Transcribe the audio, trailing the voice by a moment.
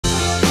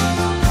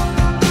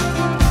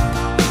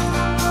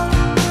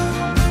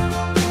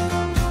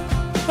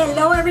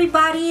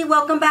everybody,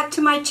 welcome back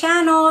to my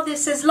channel.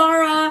 This is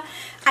Laura.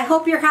 I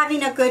hope you're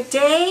having a good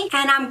day,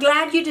 and I'm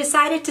glad you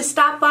decided to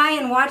stop by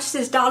and watch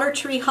this Dollar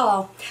Tree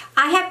haul.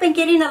 I have been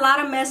getting a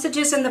lot of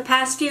messages in the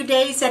past few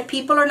days that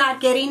people are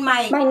not getting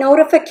my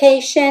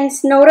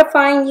notifications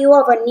notifying you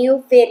of a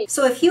new video.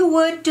 So if you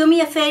would, do me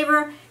a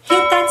favor,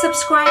 hit that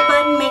subscribe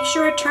button, make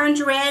sure it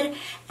turns red,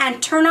 and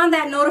turn on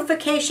that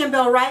notification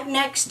bell right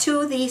next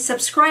to the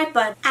subscribe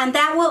button, and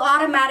that will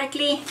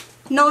automatically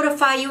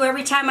notify you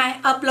every time I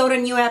upload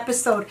a new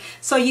episode,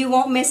 so you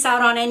won't miss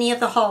out on any of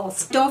the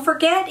hauls. Don't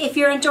forget, if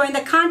you're enjoying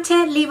the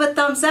content, leave a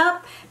thumbs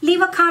up,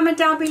 leave a comment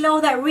down below.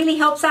 That really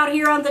helps out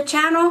here on the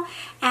channel.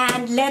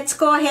 And let's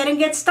go ahead and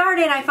get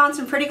started. I found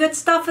some pretty good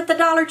stuff at the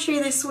Dollar Tree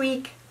this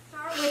week.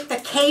 Start with the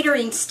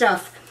catering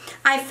stuff.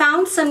 I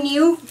found some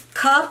new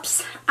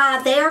cups.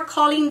 They are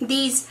calling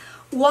these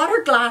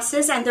water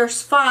glasses, and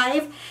there's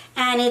 5,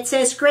 and it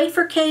says great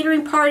for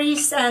catering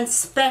parties and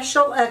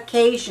special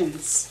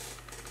occasions.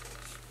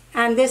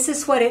 And this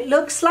is what it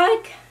looks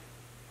like.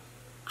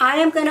 I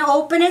am going to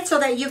open it so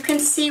that you can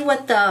see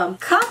what the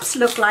cups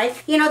look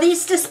like. You know,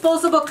 these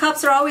disposable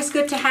cups are always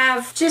good to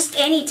have just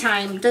any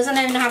time. Doesn't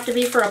even have to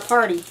be for a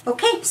party.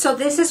 Okay, so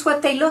this is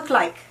what they look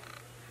like.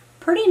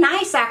 Pretty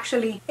nice,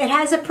 actually. It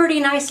has a pretty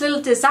nice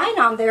little design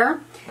on there.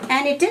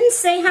 And it didn't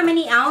say how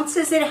many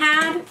ounces it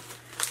had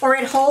or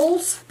it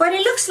holds, but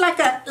it looks like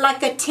a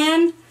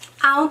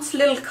 10-ounce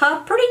little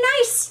cup. Pretty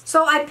nice.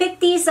 So I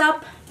picked these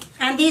up.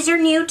 And these are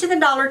new to the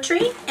Dollar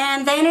Tree.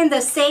 And then in the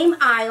same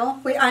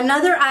aisle,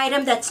 another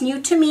item that's new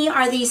to me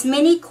are these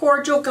mini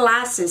cordial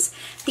glasses.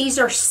 These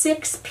are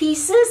 6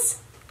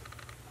 pieces.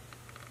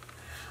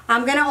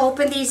 I'm going to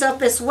open these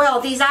up as well.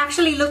 These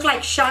actually look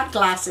like shot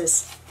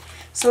glasses.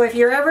 So if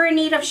you're ever in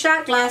need of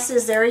shot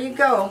glasses, there you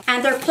go.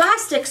 And they're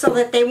plastic so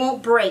that they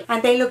won't break.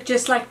 And they look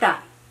just like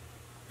that.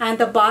 And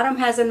the bottom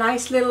has a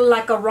nice little,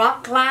 like a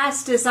rock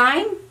glass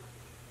design.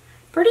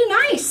 Pretty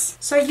nice.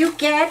 So you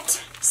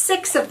get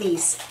 6 of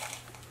these.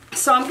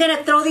 So I'm going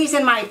to throw these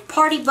in my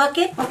party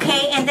bucket.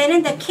 Okay, and then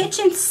in the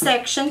kitchen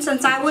section,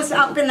 since I was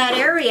up in that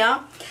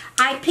area,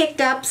 I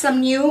picked up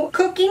some new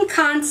cooking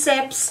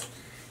concepts.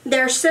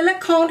 They're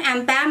silicone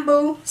and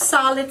bamboo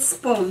solid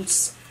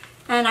spoons.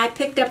 And I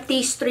picked up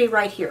these 3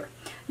 right here.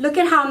 Look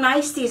at how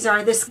nice these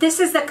are. This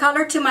is the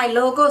color to my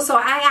logo, so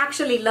I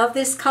actually love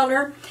this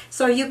color.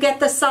 So you get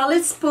the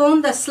solid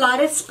spoon, the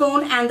slotted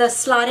spoon, and the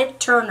slotted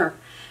turner.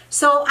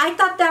 So I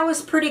thought that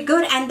was pretty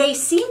good, and they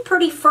seem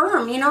pretty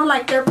firm, you know,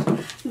 like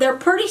they're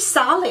pretty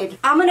solid.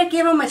 I'm going to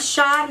give them a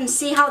shot and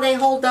see how they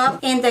hold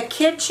up in the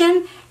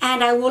kitchen,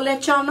 and I will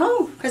let y'all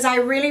know, because I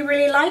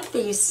really like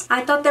these.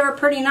 I thought they were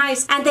pretty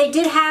nice, and they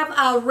did have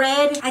a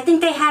red. I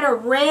think they had a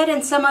red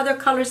and some other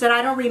colors that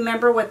I don't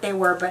remember what they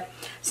were, but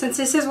since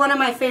this is one of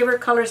my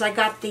favorite colors, I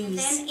got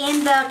these. Then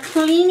in the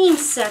cleaning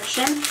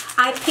section,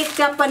 I picked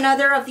up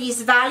another of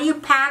these value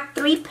pack,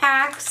 3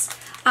 packs,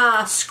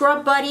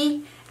 Scrub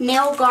Buddy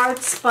nail guard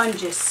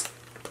sponges.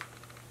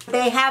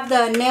 They have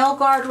the nail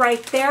guard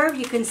right there.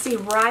 You can see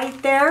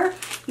right there.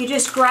 You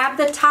just grab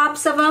the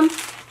tops of them,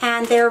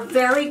 and they're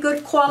very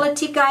good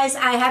quality, guys.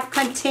 I have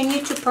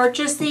continued to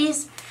purchase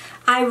these.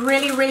 I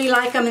really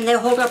like them, and they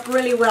hold up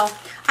really well.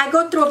 I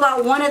go through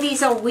about 1 of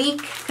these a week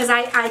because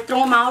I throw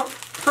them out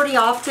pretty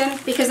often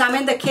because I'm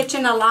in the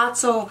kitchen a lot,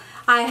 so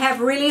I have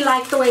really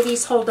liked the way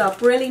these hold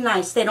up. Really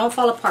nice. They don't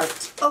fall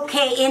apart.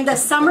 Okay, in the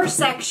summer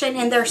section,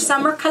 in their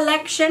summer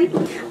collection,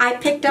 I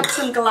picked up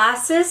some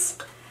glasses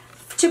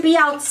to be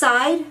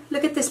outside.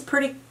 Look at this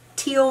pretty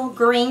teal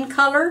green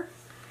color.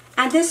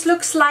 And this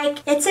looks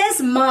like, it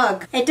says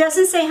mug. It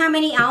doesn't say how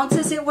many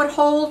ounces it would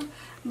hold,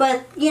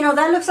 but you know,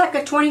 that looks like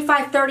a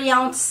 25-30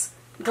 ounce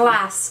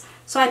glass.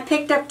 So I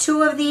picked up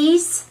 2 of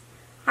these.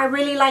 I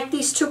really like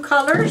these 2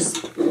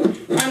 colors,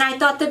 and I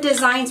thought the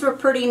designs were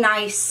pretty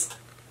nice.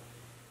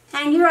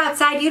 And you're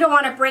outside, you don't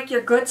want to break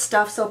your good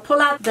stuff, so pull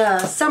out the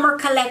summer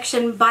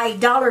collection by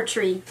Dollar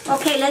Tree.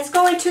 Okay, let's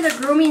go into the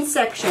grooming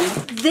section.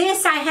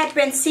 This, I had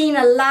been seeing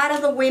a lot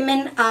of the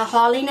women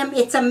hauling them.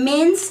 It's a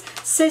men's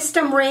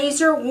system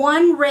razor,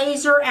 1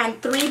 razor and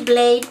 3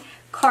 blade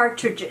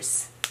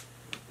cartridges.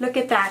 Look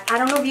at that. I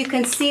don't know if you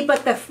can see,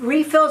 but the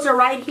refills are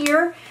right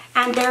here,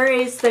 and there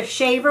is the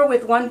shaver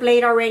with 1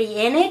 blade already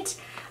in it.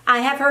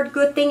 I have heard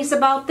good things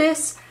about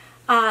this,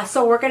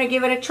 so we're going to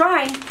give it a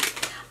try.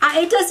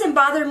 It doesn't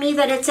bother me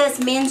that it says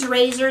men's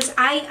razors.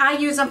 I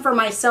use them for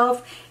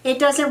myself. It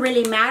doesn't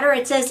really matter.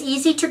 It says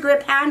easy to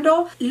grip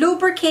handle,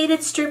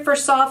 lubricated strip for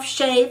soft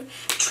shave,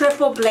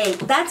 triple blade.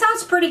 That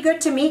sounds pretty good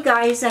to me,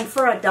 guys. And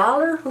for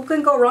 $1, who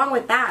can go wrong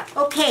with that?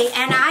 Okay,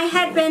 and I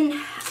had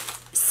been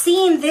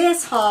seeing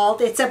this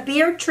hauled. It's a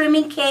beard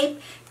trimming cape,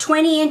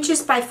 20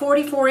 inches by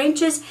 44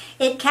 inches.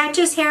 It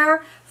catches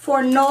hair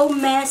for no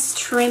mess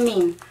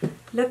trimming.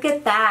 Look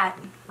at that.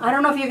 I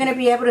don't know if you're going to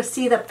be able to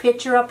see the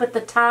picture up at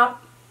the top,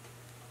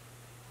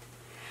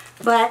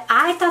 but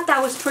I thought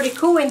that was pretty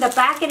cool. In the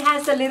back, it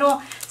has the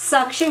little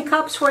suction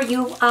cups where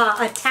you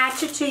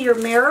attach it to your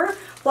mirror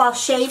while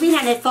shaving,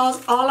 and it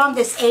falls all on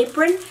this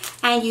apron,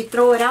 and you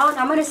throw it out.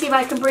 I'm going to see if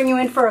I can bring you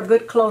in for a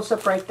good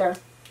close-up right there.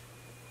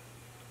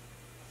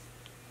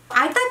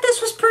 I thought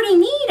pretty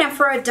neat, and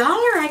for $1,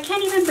 I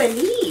can't even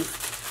believe.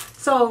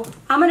 So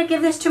I'm going to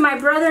give this to my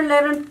brother and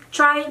let him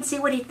try it and see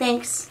what he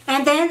thinks.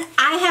 And then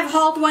I have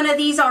hauled one of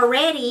these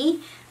already,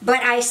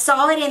 but I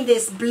saw it in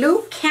this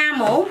blue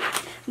camel,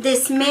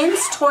 this men's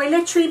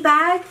toiletry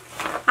bag.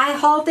 I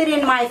hauled it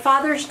in my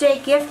Father's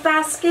Day gift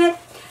basket.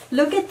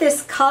 Look at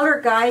this color,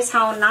 guys,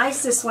 how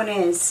nice this one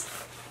is.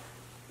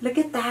 Look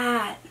at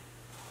that.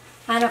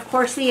 And of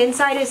course the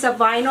inside is a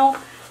vinyl,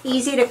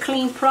 easy to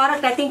clean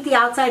product. I think the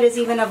outside is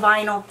even a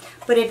vinyl,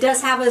 but it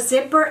does have a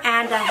zipper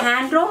and a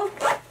handle.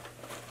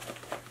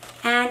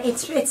 And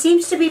it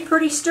seems to be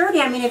pretty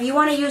sturdy. I mean, if you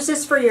want to use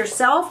this for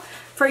yourself,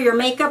 for your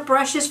makeup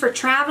brushes, for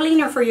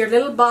traveling, or for your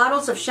little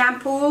bottles of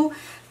shampoo,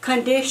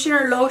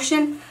 conditioner,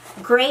 lotion,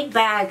 great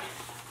bag.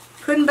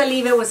 Couldn't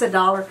believe it was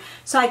 $1.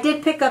 So I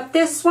did pick up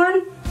this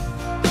one.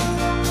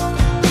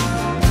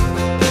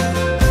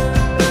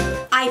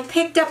 I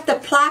picked up the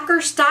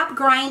Placker Stop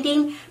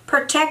Grinding,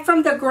 Protect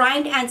from the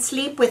Grind and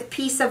Sleep with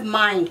Peace of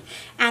Mind.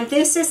 And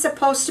this is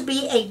supposed to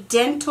be a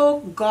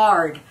dental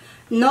guard.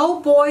 No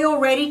boil,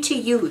 ready to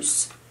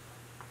use.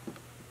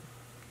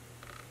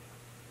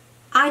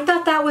 I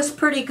thought that was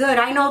pretty good.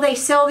 I know they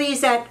sell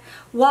these at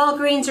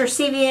Walgreens or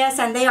CVS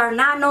and they are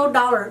not no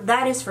 $1.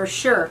 That is for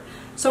sure.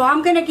 So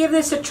I'm going to give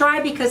this a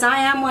try because I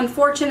am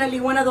unfortunately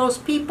one of those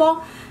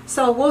people.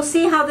 So we'll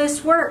see how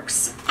this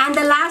works. And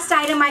the last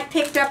item I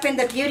picked up in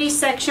the beauty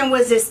section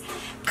was this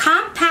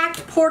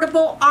compact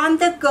portable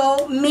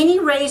on-the-go mini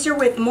razor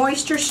with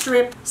moisture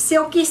strip,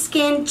 silky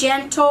skin,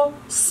 gentle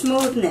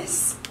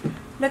smoothness.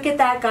 Look at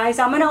that, guys.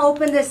 I'm going to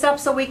open this up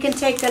so we can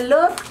take a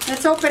look.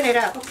 Let's open it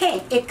up.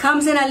 Okay, it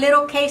comes in a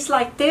little case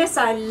like this.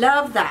 I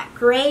love that.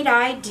 Great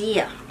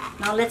idea.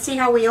 Now let's see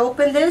how we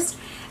open this.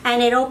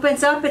 And it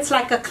opens up. It's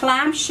like a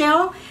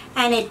clamshell.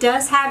 And it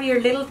does have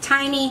your little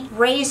tiny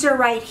razor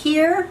right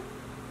here.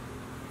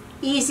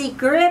 Easy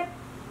grip.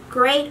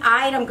 Great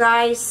item,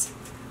 guys.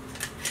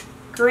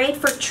 Great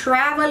for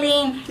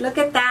traveling. Look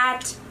at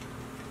that.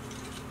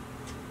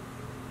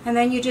 And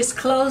then you just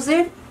close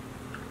it.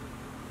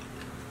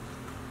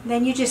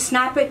 Then you just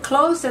snap it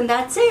closed and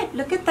that's it.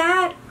 Look at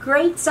that.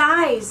 Great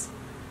size.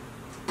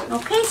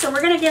 Okay, so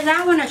we're going to give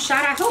that one a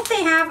shot. I hope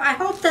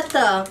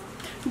that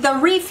the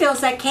refills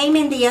that came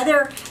in the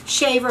other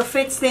shaver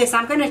fits this.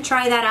 I'm going to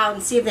try that out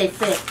and see if they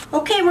fit.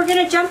 Okay, we're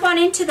going to jump on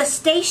into the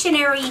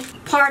stationery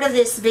part of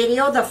this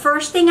video. The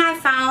first thing I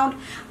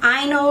found,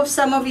 I know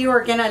some of you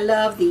are going to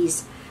love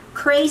these.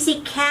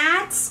 Crazy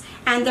Cats,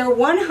 and they're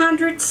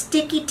 100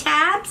 sticky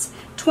tabs,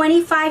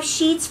 25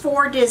 sheets,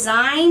 4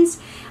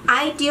 designs.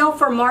 Ideal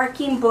for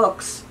marking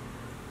books.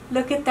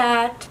 Look at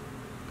that.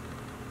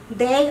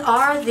 They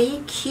are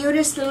the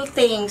cutest little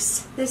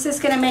things. This is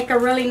going to make a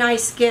really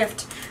nice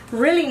gift.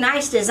 Really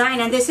nice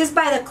design. And this is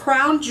by the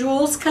Crown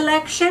Jewels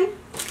collection.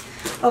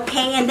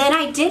 Okay, and then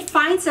I did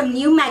find some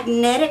new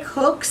magnetic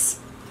hooks.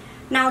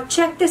 Now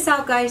check this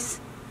out, guys.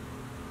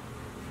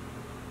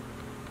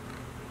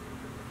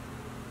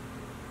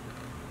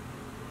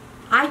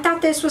 I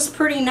thought this was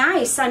pretty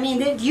nice. I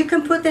mean, you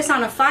can put this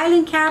on a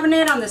filing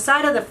cabinet, on the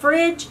side of the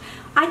fridge.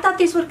 I thought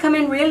these would come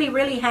in really,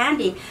 really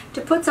handy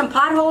to put some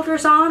pot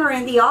holders on, or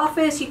in the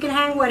office. You can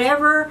hang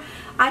whatever.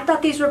 I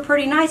thought these were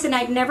pretty nice, and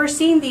I'd never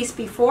seen these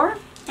before.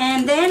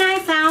 And then I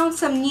found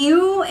some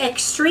new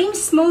Extreme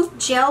Smooth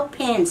Gel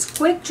Pens.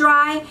 Quick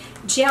Dry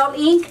Gel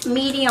Ink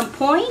Medium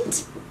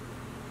Point.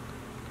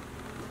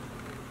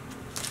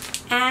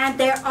 And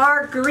there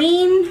are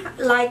green,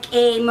 like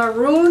a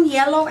maroon,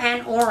 yellow,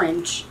 and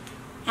orange.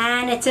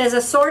 And it says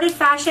assorted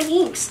fashion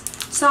inks.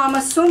 So I'm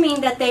assuming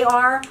that they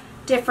are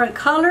different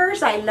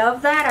colors. I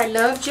love that. I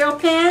love gel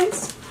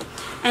pens.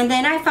 And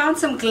then I found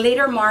some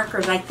glitter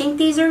markers. I think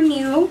these are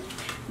new.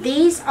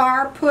 These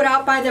are put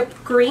out by the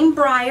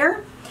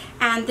Greenbrier.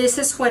 And this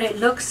is what it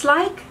looks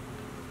like.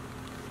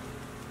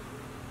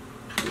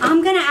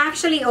 I'm going to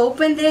actually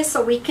open this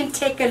so we can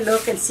take a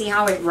look and see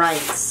how it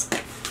writes.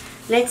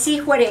 Let's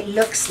see what it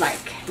looks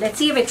like. Let's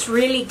see if it's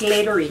really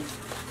glittery.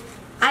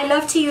 I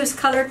love to use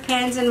colored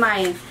pens in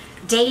my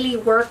daily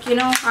work, you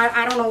know.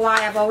 I don't know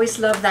why. I've always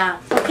loved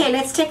that. Okay,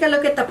 let's take a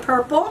look at the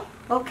purple.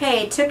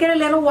 Okay, it took it a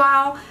little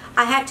while.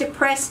 I had to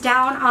press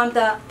down on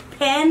the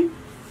pen.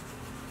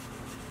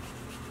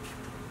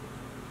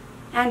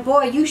 And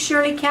boy, you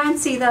surely can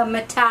see the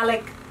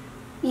metallic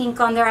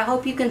ink on there. I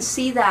hope you can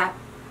see that.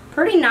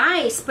 Pretty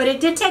nice, but it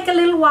did take a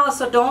little while,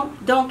 so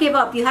don't give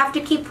up. You have to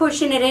keep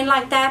pushing it in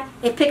like that.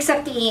 It picks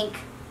up the ink.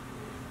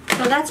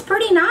 So that's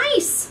pretty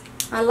nice.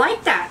 I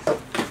like that.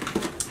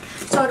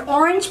 So it's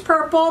orange,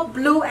 purple,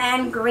 blue,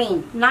 and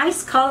green.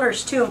 Nice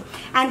colors too.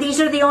 And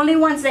these are the only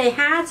ones they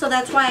had, so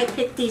that's why I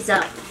picked these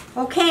up.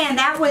 Okay, and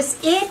that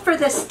was it for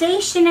the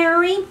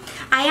stationery.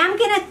 I am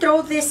going to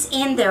throw this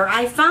in there.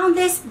 I found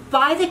this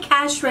by the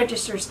cash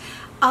registers.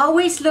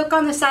 Always look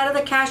on the side of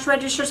the cash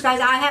registers, guys.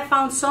 I have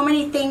found so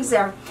many things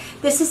there.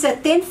 This is a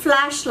thin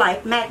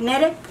flashlight,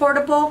 magnetic,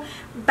 portable,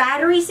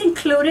 batteries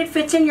included,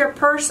 fits in your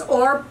purse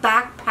or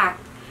backpack.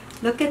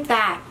 Look at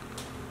that.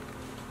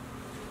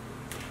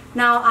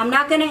 Now, I'm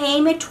not going to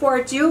aim it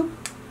towards you,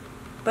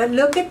 but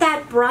look at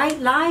that bright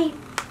light.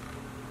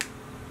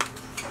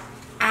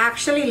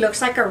 actually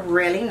looks like a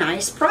really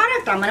nice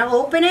product. I'm going to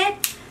open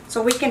it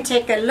so we can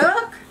take a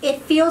look.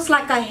 It feels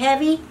like a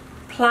heavy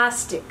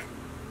plastic.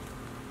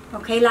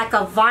 Okay, like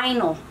a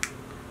vinyl.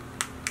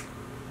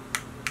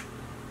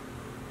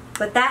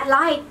 But that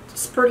light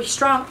is pretty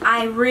strong.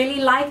 I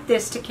really like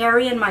this to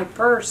carry in my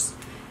purse.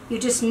 You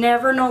just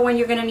never know when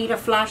you're going to need a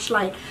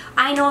flashlight.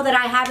 I know that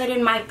I have it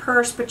in my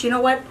purse, but you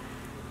know what?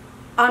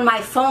 On my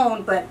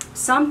phone, but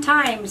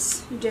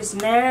sometimes you just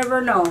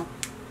never know.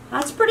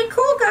 That's pretty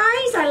cool,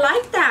 guys. I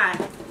like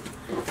that.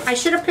 I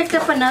should have picked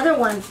up another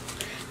one.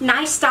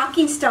 Nice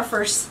stocking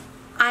stuffers.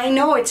 I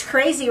know it's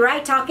crazy,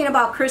 right? Talking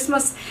about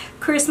Christmas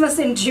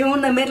in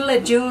June, the middle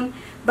of June.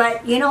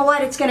 But you know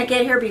what? It's going to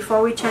get here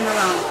before we turn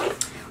around.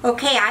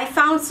 Okay, I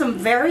found some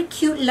very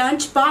cute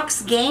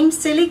lunchbox games,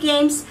 silly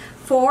games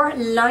for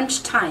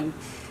lunchtime.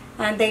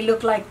 And they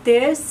look like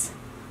this.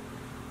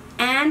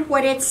 And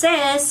what it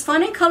says,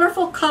 fun and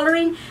colorful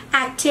coloring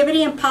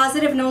activity and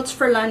positive notes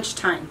for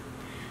lunchtime.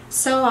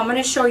 So I'm going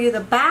to show you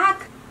the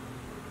back.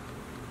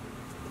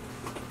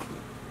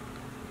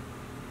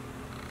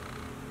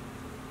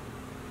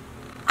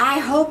 I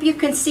hope you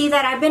can see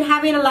that. I've been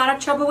having a lot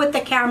of trouble with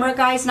the camera,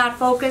 guys, not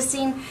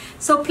focusing.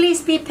 So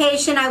please be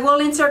patient. I will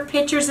insert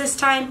pictures this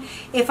time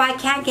if I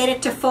can't get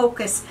it to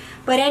focus.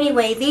 But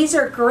anyway, these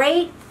are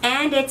great,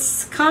 and it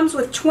comes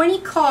with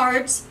 20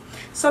 cards.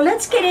 So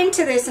let's get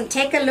into this and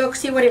take a look,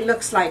 see what it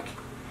looks like.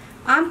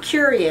 I'm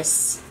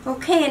curious.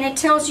 Okay, and it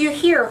tells you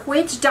here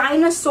which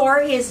dinosaur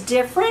is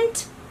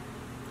different.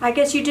 I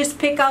guess you just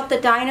pick out the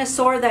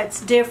dinosaur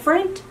that's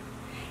different.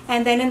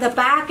 And then in the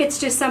back, it's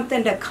just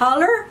something to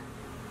color.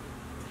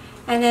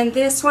 And then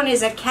this one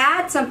is a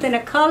cat, something to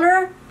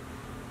color.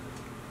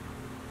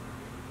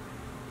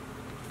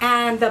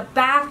 And the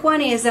back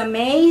one is a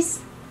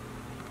maze.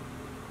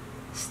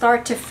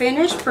 Start to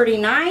finish, pretty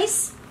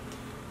nice.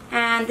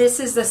 And this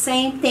is the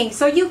same thing.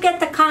 So you get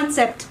the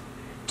concept.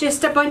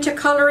 Just a bunch of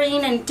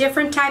coloring and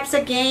different types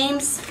of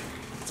games.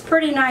 It's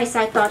pretty nice,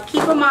 I thought.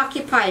 Keep them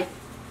occupied.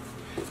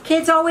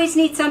 Kids always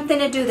need something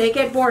to do. They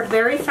get bored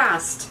very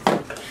fast.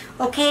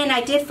 Okay, and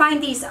I did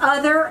find these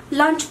other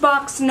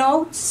lunchbox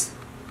notes.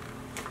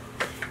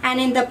 And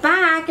in the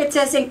back, it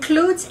says,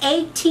 includes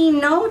 18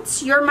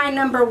 notes. You're my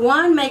number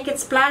one. Make it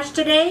splash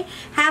today.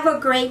 Have a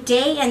great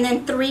day. And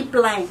then 3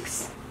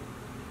 blanks.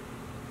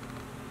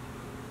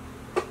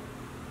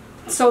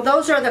 So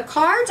those are the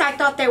cards. I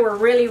thought they were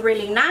really,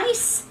 really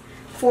nice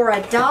for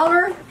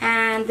 $1.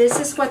 And this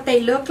is what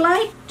they look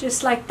like.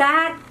 Just like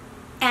that.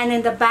 And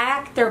in the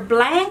back, they're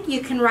blank.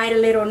 You can write a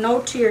little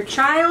note to your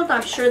child.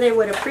 I'm sure they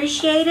would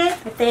appreciate it.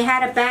 If they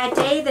had a bad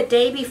day the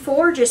day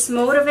before, just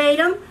motivate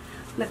them.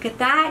 Look at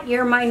that.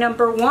 You're my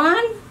number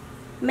one.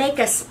 Make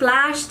a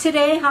splash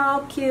today.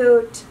 How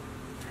cute.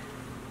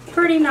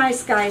 Pretty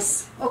nice,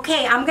 guys.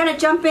 Okay, I'm going to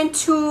jump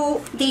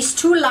into these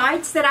 2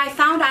 lights that I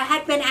found. I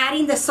had been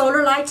adding the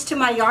solar lights to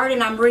my yard,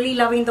 and I'm really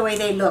loving the way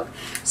they look.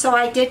 So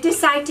I did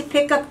decide to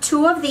pick up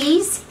 2 of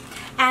these.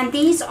 And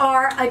these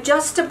are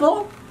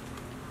adjustable.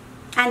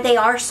 And they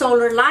are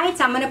solar lights.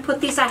 I'm going to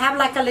put these, I have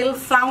like a little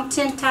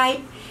fountain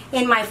type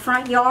in my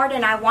front yard,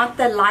 and I want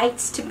the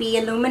lights to be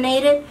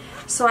illuminated.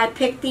 So I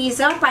picked these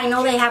up. I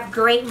know they have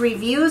great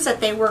reviews, that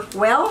they work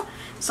well.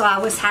 So I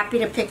was happy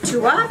to pick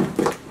 2 up.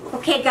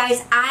 Okay,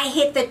 guys, I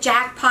hit the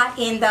jackpot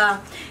in the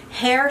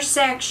hair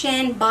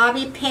section,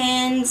 bobby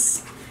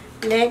pins.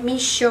 Let me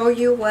show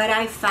you what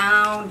I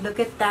found. Look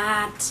at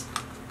that.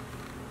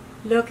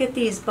 Look at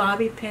these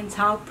bobby pins.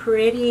 How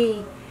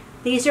pretty.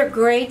 These are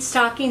great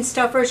stocking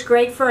stuffers,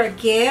 great for a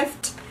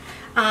gift.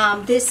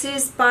 This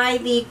is by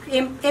the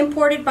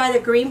imported by the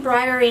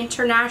Greenbrier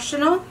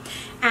International.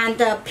 And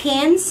the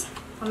pins,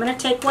 I'm going to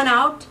take one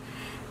out.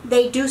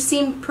 They do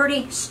seem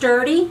pretty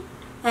sturdy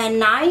and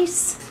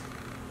nice.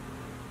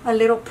 A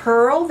little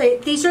pearl.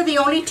 These are the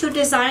only 2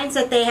 designs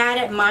that they had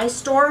at my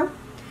store.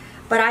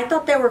 But I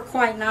thought they were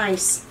quite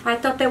nice. I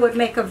thought they would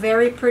make a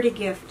very pretty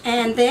gift.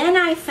 And then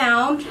I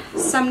found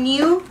some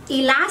new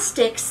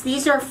elastics.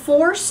 These are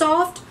 4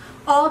 soft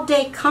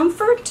all-day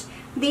comfort.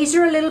 These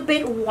are a little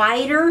bit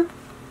wider.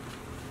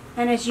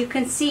 And as you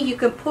can see, you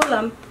can pull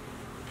them.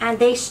 And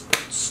they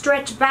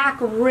stretch back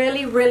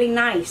really, really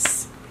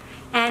nice.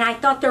 And I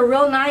thought they're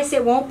real nice.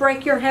 It won't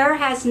break your hair.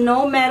 Has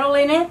no metal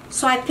in it.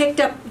 So I picked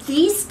up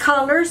these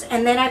colors,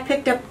 and then I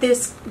picked up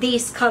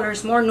these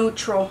colors, more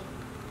neutral.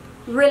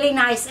 Really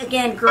nice.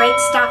 Again, great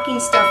stocking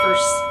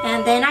stuffers.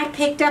 And then I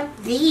picked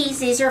up these.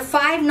 These are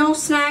 5 no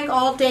snag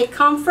all day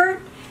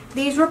comfort.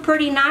 These were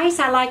pretty nice.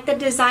 I like the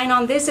design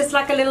on this. It's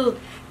like a little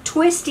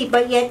twisty,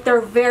 but yet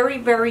they're very,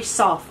 very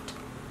soft.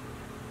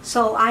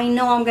 So I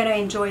know I'm going to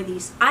enjoy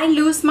these. I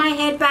lose my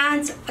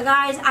headbands,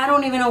 guys. I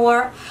don't even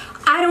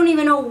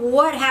know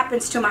what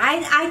happens to them.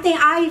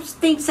 I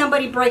think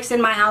somebody breaks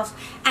in my house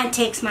and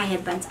takes my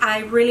headbands. I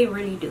really,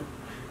 really do.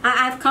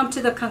 I've come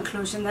to the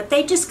conclusion that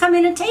they just come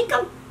in and take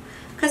them.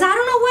 Because I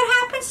don't know what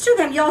happens to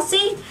them. Y'all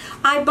see,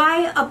 I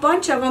buy a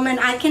bunch of them and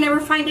I can never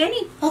find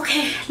any.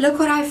 Okay, look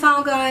what I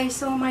found,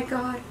 guys. Oh my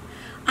God.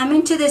 I'm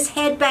into this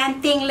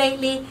headband thing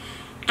lately.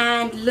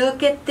 And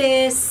look at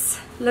this.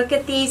 Look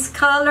at these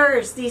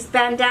colors, these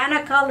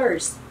bandana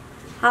colors.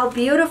 How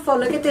beautiful.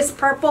 Look at this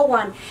purple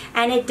one.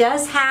 And it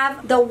does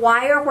have the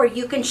wire where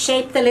you can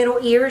shape the little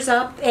ears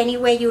up any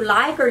way you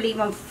like or leave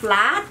them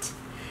flat.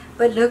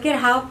 But look at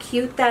how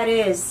cute that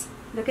is.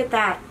 Look at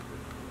that.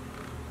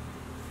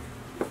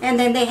 And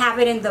then they have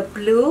it in the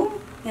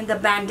blue, in the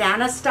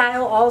bandana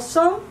style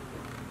also.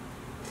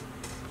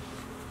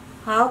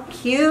 How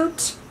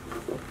cute.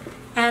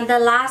 And the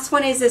last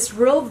one is this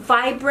real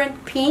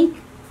vibrant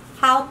pink.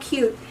 How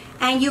cute.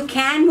 And you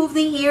can move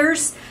the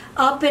ears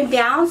up and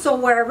down, so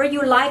wherever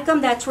you like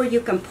them, that's where you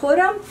can put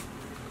them.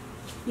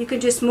 You can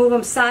just move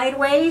them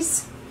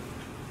sideways.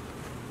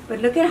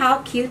 But look at how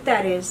cute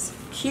that is.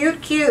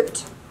 Cute,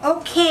 cute.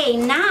 Okay,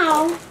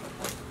 now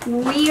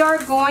we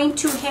are going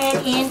to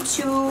head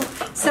into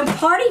some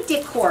party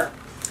decor.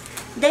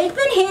 They've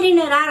been hitting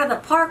it out of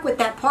the park with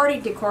that party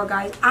decor,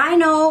 guys. I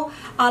know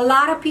a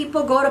lot of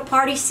people go to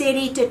Party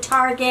City, to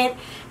Target,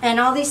 and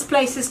all these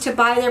places to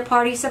buy their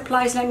party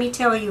supplies. Let me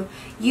tell you,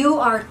 you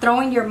are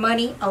throwing your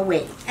money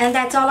away. And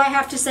that's all I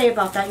have to say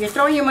about that. You're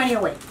throwing your money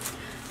away.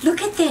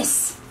 Look at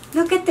this.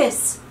 Look at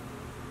this.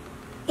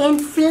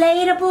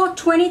 Inflatable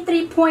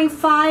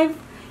 23.5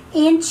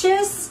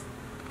 inches.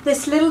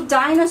 This little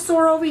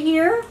dinosaur over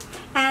here.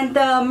 And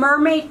the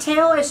mermaid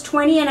tail is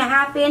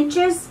 20.5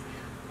 inches.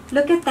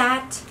 Look at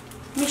that.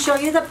 Let me show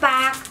you the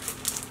back.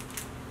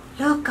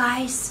 Look,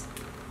 guys.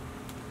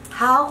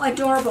 How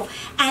adorable.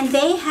 And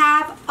they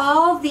have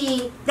all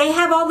the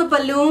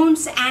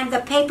balloons and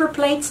the paper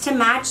plates to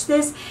match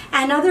this,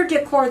 and other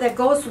decor that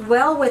goes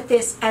well with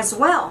this as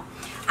well.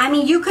 I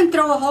mean, you can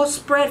throw a whole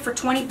spread for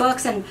 20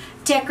 bucks and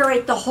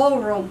decorate the whole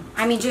room.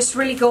 I mean, just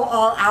really go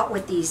all out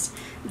with these.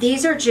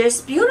 These are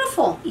just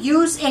beautiful.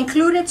 Use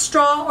included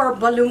straw or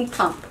balloon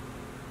pump.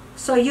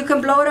 So you can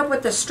blow it up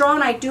with the straw,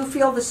 and I do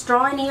feel the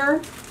straw in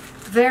here.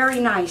 Very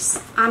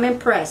nice. I'm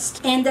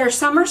impressed. In their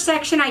summer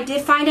section, I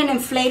did find an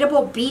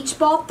inflatable beach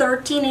ball,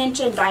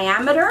 13-inch in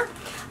diameter.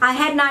 I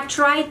had not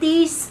tried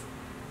these.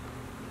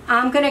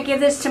 I'm going to give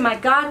this to my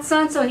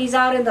godson, so he's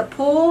out in the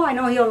pool. I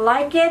know he'll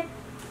like it.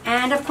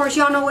 And of course,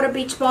 y'all know what a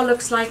beach ball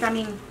looks like. I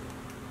mean,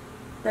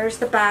 there's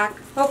the back.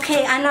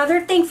 Okay,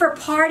 another thing for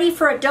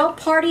adult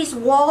parties,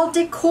 wall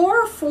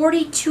decor,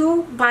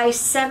 42 by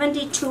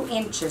 72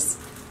 inches.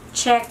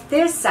 Check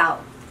this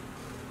out.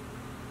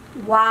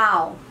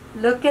 Wow,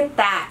 look at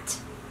that.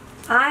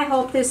 I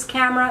hope this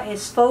camera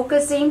is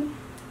focusing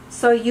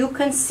so you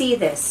can see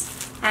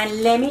this.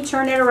 And let me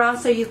turn it around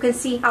so you can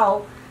see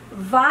how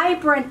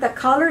vibrant the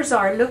colors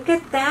are. Look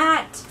at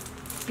that.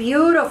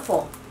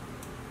 Beautiful.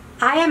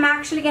 I am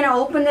actually going to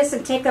open this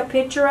and take a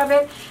picture of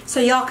it so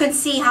y'all can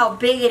see how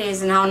big it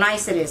is and how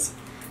nice it is.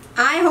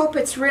 I hope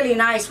it's really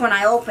nice when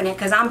I open it,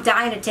 because I'm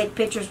dying to take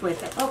pictures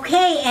with it.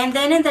 Okay, and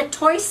then in the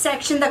toy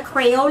section, the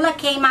Crayola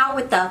came out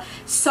with the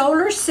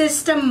Solar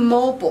System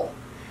Mobile.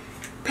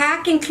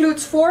 Pack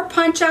includes 4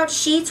 punch-out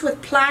sheets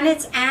with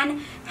planets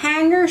and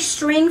hanger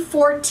string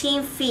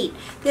 14 feet.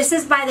 This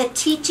is by the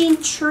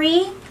Teaching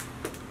Tree.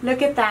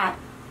 Look at that.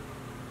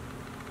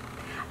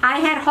 I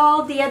had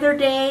hauled the other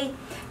day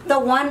the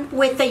one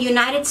with the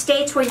United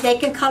States, where they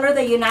can color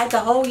the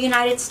whole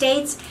United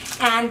States,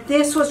 and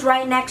this was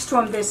right next to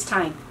them this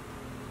time.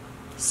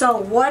 So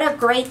what a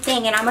great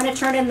thing. And I'm going to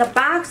turn in the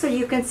back so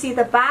you can see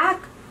the back.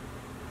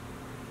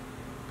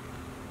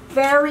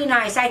 Very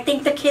nice. I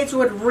think the kids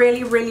would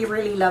really, really,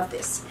 really love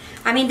this.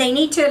 I mean, they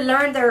need to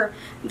learn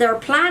their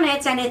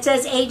planets, and it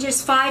says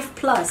ages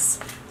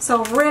 5+.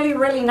 So really,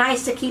 really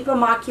nice to keep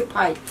them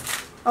occupied.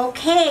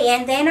 Okay,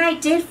 and then I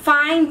did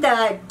find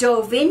the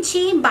Da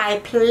Vinci by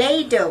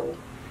Play-Doh.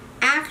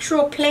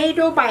 Actual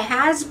Play-Doh by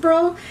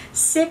Hasbro,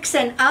 6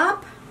 and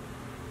up.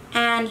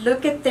 And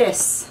look at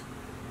this.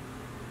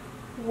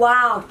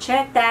 Wow,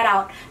 check that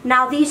out.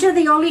 Now, these are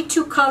the only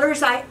 2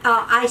 colors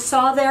I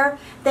saw there.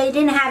 They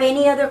didn't have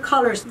any other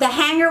colors. The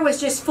hanger was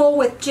just full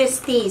with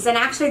just these. And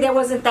actually, there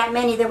wasn't that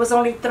many. There was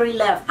only 3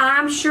 left.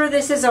 I'm sure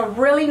this is a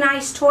really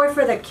nice toy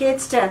for the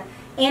kids to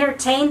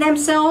entertain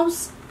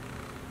themselves.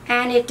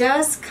 And it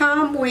does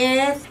come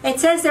with, it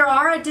says there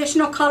are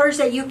additional colors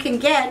that you can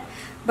get,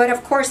 but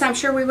of course I'm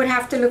sure we would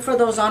have to look for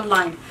those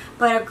online.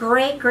 But a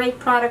great, great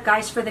product,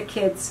 guys, for the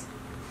kids.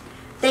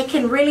 They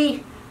can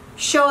really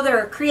show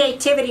their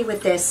creativity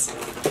with this.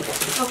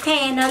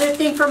 Okay, another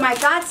thing for my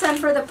godson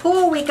for the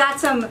pool, we got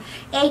some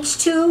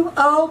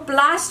H2O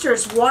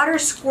blasters, water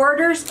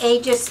squirters,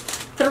 ages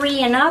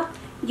 3 and up.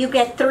 You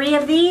get 3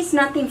 of these,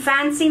 nothing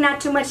fancy,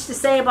 not too much to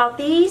say about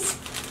these.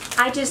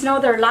 I just know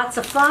they're lots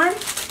of fun.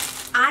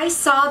 I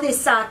saw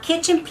this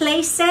kitchen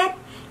play set.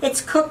 It's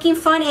cooking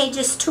fun,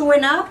 ages 2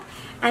 and up.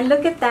 And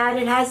look at that,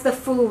 it has the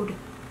food.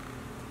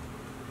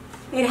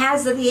 It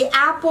has the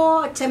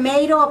apple, a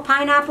tomato, a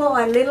pineapple,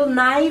 a little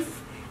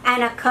knife,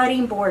 and a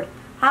cutting board.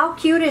 How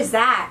cute is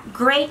that?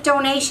 Great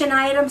donation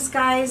items,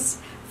 guys,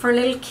 for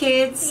little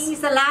kids.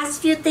 The last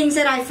few things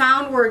that I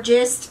found were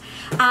just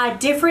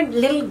different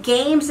little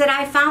games that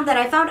I found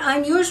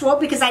unusual,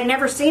 because I'd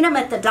never seen them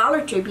at the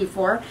Dollar Tree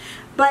before.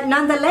 But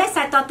nonetheless,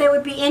 I thought they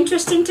would be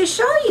interesting to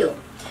show you.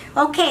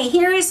 Okay,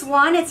 here is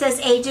one. It says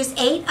ages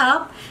 8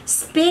 up,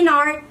 spin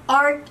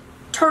art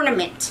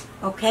tournament.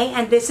 Okay,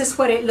 and this is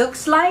what it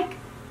looks like.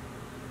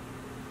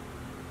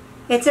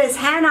 It says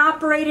hand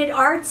operated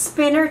art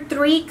spinner,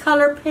 3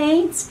 color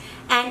paints,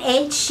 and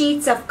 8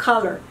 sheets of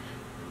color.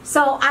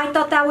 So I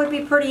thought that would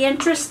be pretty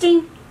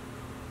interesting.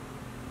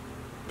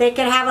 They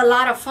could have a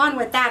lot of fun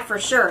with that for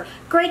sure.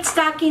 Great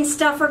stocking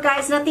stuffer,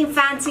 guys. Nothing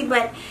fancy,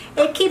 but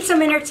it keeps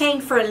them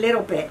entertained for a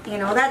little bit. You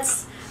know,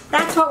 that's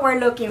what we're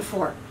looking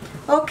for.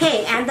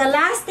 Okay, and the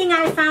last thing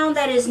I found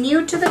that is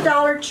new to the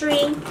Dollar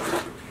Tree,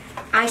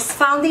 I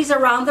found these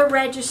around the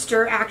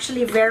register,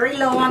 actually very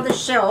low on the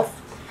shelf,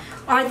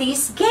 are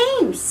these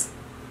games.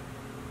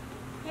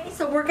 Okay,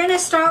 so we're going to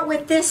start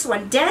with this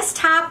one.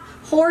 Desktop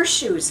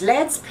horseshoes.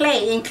 Let's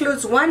play.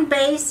 Includes 1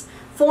 base,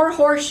 4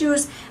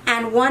 horseshoes,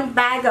 and 1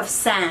 bag of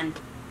sand.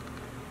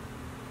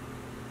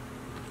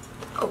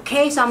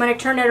 Okay, so I'm going to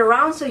turn it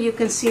around so you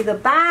can see the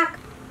back.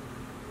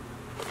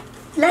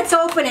 Let's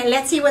open it.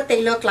 Let's see what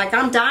they look like.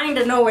 I'm dying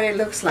to know what it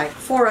looks like.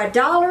 For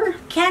 $1,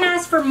 can't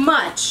ask for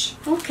much.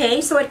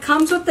 Okay, so it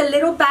comes with a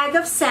little bag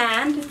of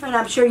sand, and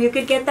I'm sure you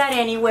could get that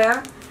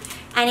anywhere.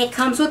 And it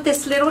comes with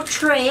this little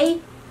tray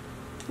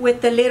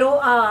with the little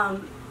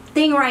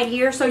thing right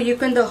here, so you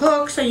can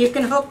hook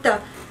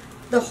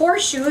the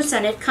horseshoes,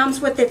 and it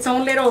comes with its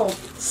own little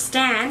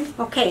stand.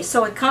 Okay,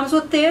 so it comes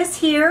with this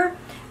here,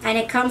 and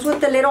it comes with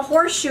the little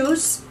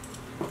horseshoes.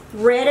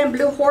 Red and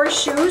blue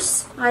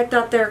horseshoes. I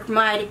thought they're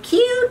mighty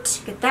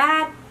cute. Look at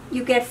that.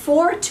 You get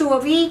 4, 2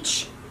 of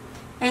each,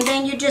 and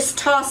then you just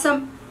toss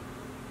them.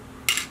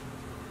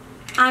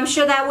 I'm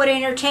sure that would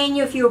entertain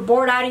you if you were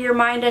bored out of your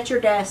mind at your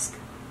desk.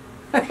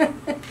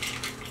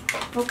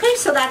 Okay,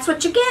 so that's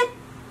what you get.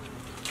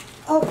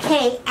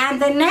 Okay,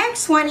 and the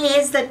next one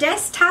is the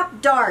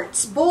desktop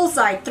darts.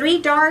 Bullseye,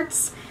 3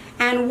 darts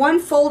and 1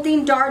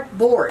 folding dart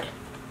board.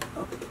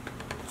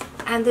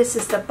 And this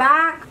is the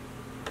back.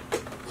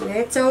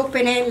 Let's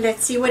open it.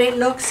 Let's see what it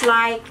looks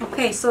like.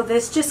 Okay, so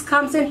this just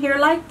comes in here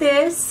like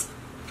this.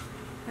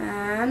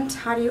 And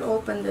how do you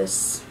open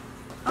this?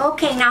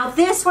 Okay, now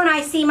this one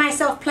I see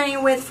myself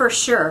playing with for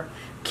sure.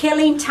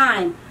 Killing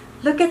time.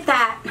 Look at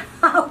that.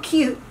 How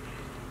cute.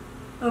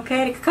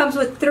 Okay, it comes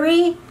with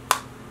 3.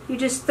 You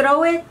just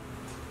throw it.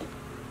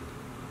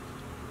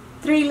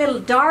 3 little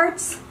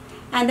darts.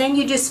 And then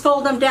you just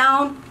fold them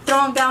down.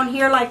 Throw them down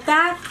here like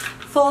that.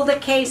 Fold the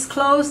case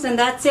closed, and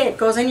that's it.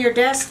 Goes in your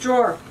desk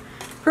drawer.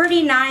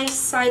 Pretty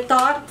nice, I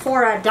thought,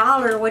 for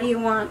 $1. What do you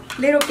want?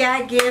 Little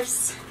gag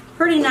gifts.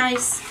 Pretty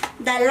nice.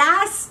 The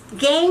last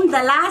game,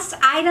 the last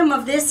item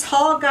of this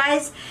haul,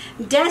 guys,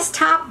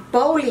 desktop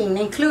bowling.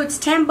 Includes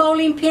 10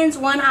 bowling pins,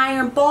 1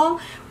 iron ball,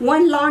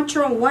 1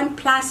 launcher, and 1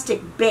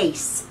 plastic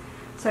base.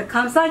 So it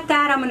comes like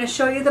that. I'm going to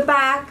show you the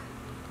back.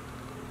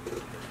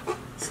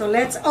 So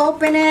let's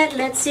open it.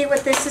 Let's see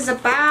what this is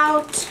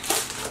about.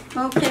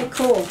 Okay,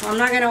 cool. I'm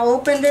not going to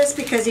open this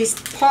because these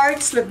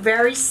parts look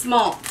very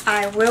small.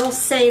 I will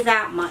say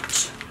that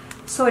much.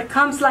 So it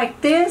comes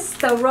like this.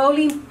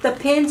 The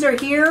pins are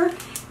here,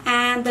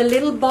 and the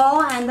little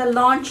ball and the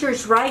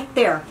launcher's right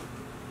there.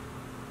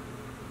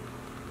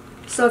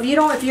 So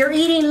if you're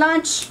eating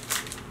lunch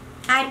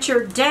at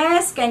your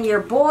desk and you're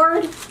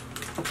bored,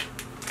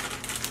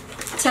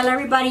 tell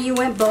everybody you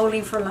went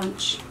bowling for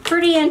lunch.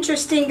 Pretty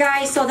interesting,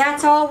 guys. So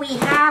that's all we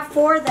have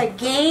for the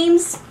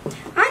games.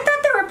 I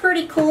thought they were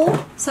pretty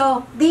cool.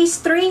 So these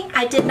 3,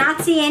 I did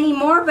not see any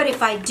more, but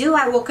if I do,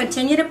 I will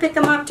continue to pick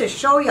them up to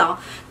show y'all.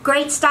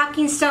 Great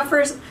stocking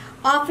stuffers,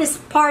 office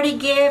party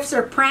gifts,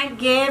 or prank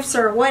gifts,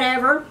 or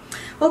whatever.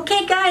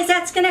 Okay, guys,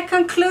 that's going to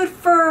conclude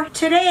for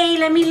today.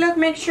 Let me look,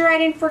 make sure I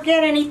didn't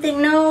forget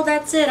anything. No,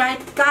 that's it. I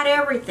got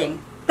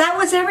everything. That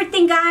was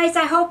everything, guys.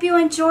 I hope you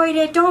enjoyed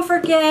it. Don't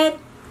forget,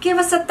 give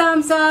us a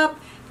thumbs up.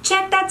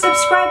 Check that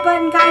subscribe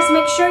button, guys.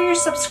 Make sure you're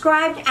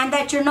subscribed and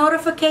that your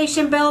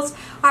notification bells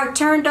are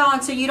turned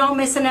on so you don't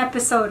miss an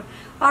episode.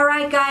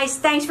 Alright, guys.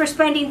 Thanks for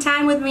spending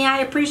time with me. I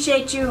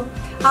appreciate you.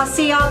 I'll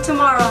see y'all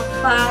tomorrow.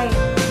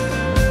 Bye.